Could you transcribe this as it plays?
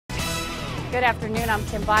Good afternoon, I'm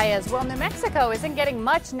Kim Baez. Well, New Mexico isn't getting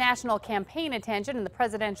much national campaign attention in the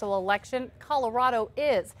presidential election. Colorado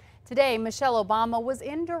is. Today, Michelle Obama was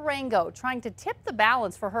in Durango trying to tip the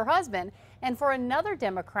balance for her husband and for another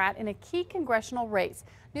Democrat in a key congressional race.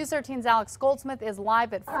 News 13's Alex Goldsmith is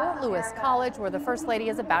live at Fort Lewis College, where the First Lady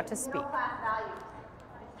is about to speak.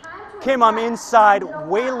 Kim, I'm inside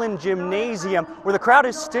Wayland Gymnasium, where the crowd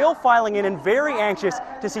is still filing in and very anxious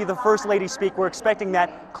to see the First Lady speak. We're expecting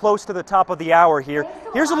that close to the top of the hour here.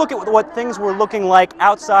 Here's a look at what things were looking like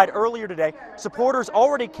outside earlier today. Supporters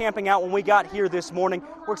already camping out when we got here this morning.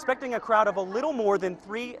 We're expecting a crowd of a little more than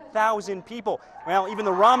 3,000 people. Well, even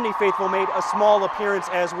the Romney faithful made a small appearance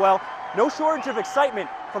as well. No shortage of excitement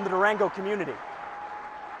from the Durango community.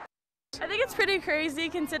 I think it's pretty crazy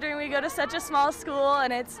considering we go to such a small school,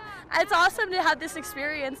 and it's awesome to have this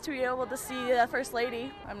experience to be able to see the First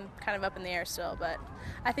Lady. I'm kind of up in the air still, but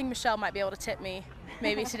I think Michelle might be able to tip me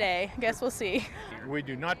maybe today. I guess we'll see. We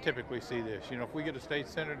do not typically see this. You know, if we get a state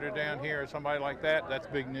senator down here or somebody like that, that's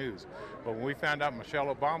big news. But when we found out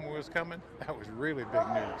Michelle Obama was coming, that was really big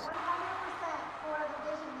news.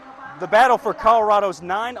 The battle for Colorado's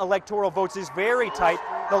 9 electoral votes is very tight.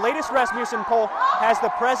 The latest Rasmussen poll has the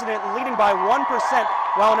president leading by 1%,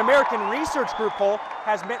 while an American Research Group poll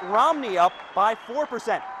has Mitt Romney up by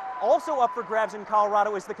 4%. Also up for grabs in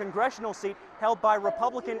Colorado is the congressional seat held by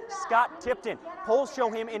Republican Scott Tipton. Polls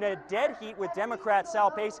show him in a dead heat with Democrat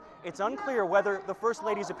Sal Pace. It's unclear whether the First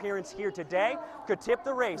Lady's appearance here today could tip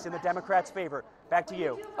the race in the Democrats' favor. Back to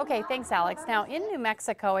you. Okay, thanks, Alex. Now, in New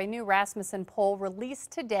Mexico, a new Rasmussen poll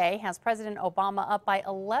released today has President Obama up by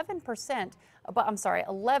 11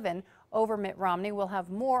 over Mitt Romney. We'll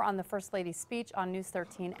have more on the First Lady's speech on News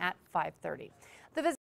 13 at 5:30.